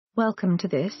Welcome to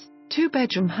this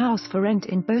two-bedroom house for rent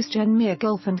in Boschenmeer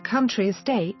Golf and Country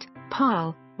Estate,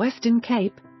 Paarl, Western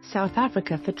Cape, South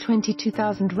Africa for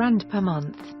R22,000 per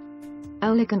month.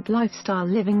 Elegant lifestyle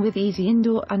living with easy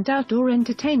indoor and outdoor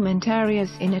entertainment areas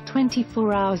in a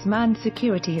 24-hour manned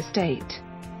security estate.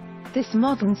 This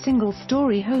modern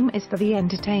single-story home is for the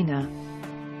entertainer.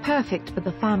 Perfect for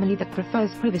the family that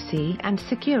prefers privacy and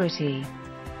security.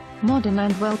 Modern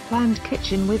and well-planned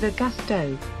kitchen with a gas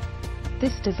stove.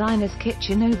 This designer's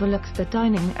kitchen overlooks the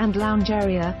dining and lounge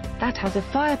area, that has a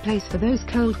fireplace for those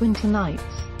cold winter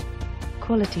nights.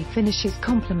 Quality finishes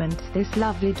complements this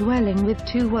lovely dwelling with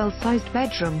 2 well-sized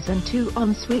bedrooms and 2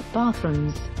 ensuite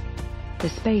bathrooms. The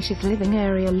spacious living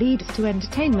area leads to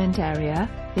entertainment area,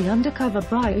 the undercover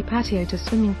bayou patio to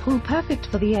swimming pool perfect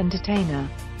for the entertainer.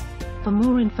 For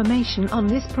more information on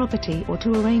this property or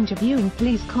to arrange a viewing,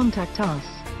 please contact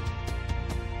us.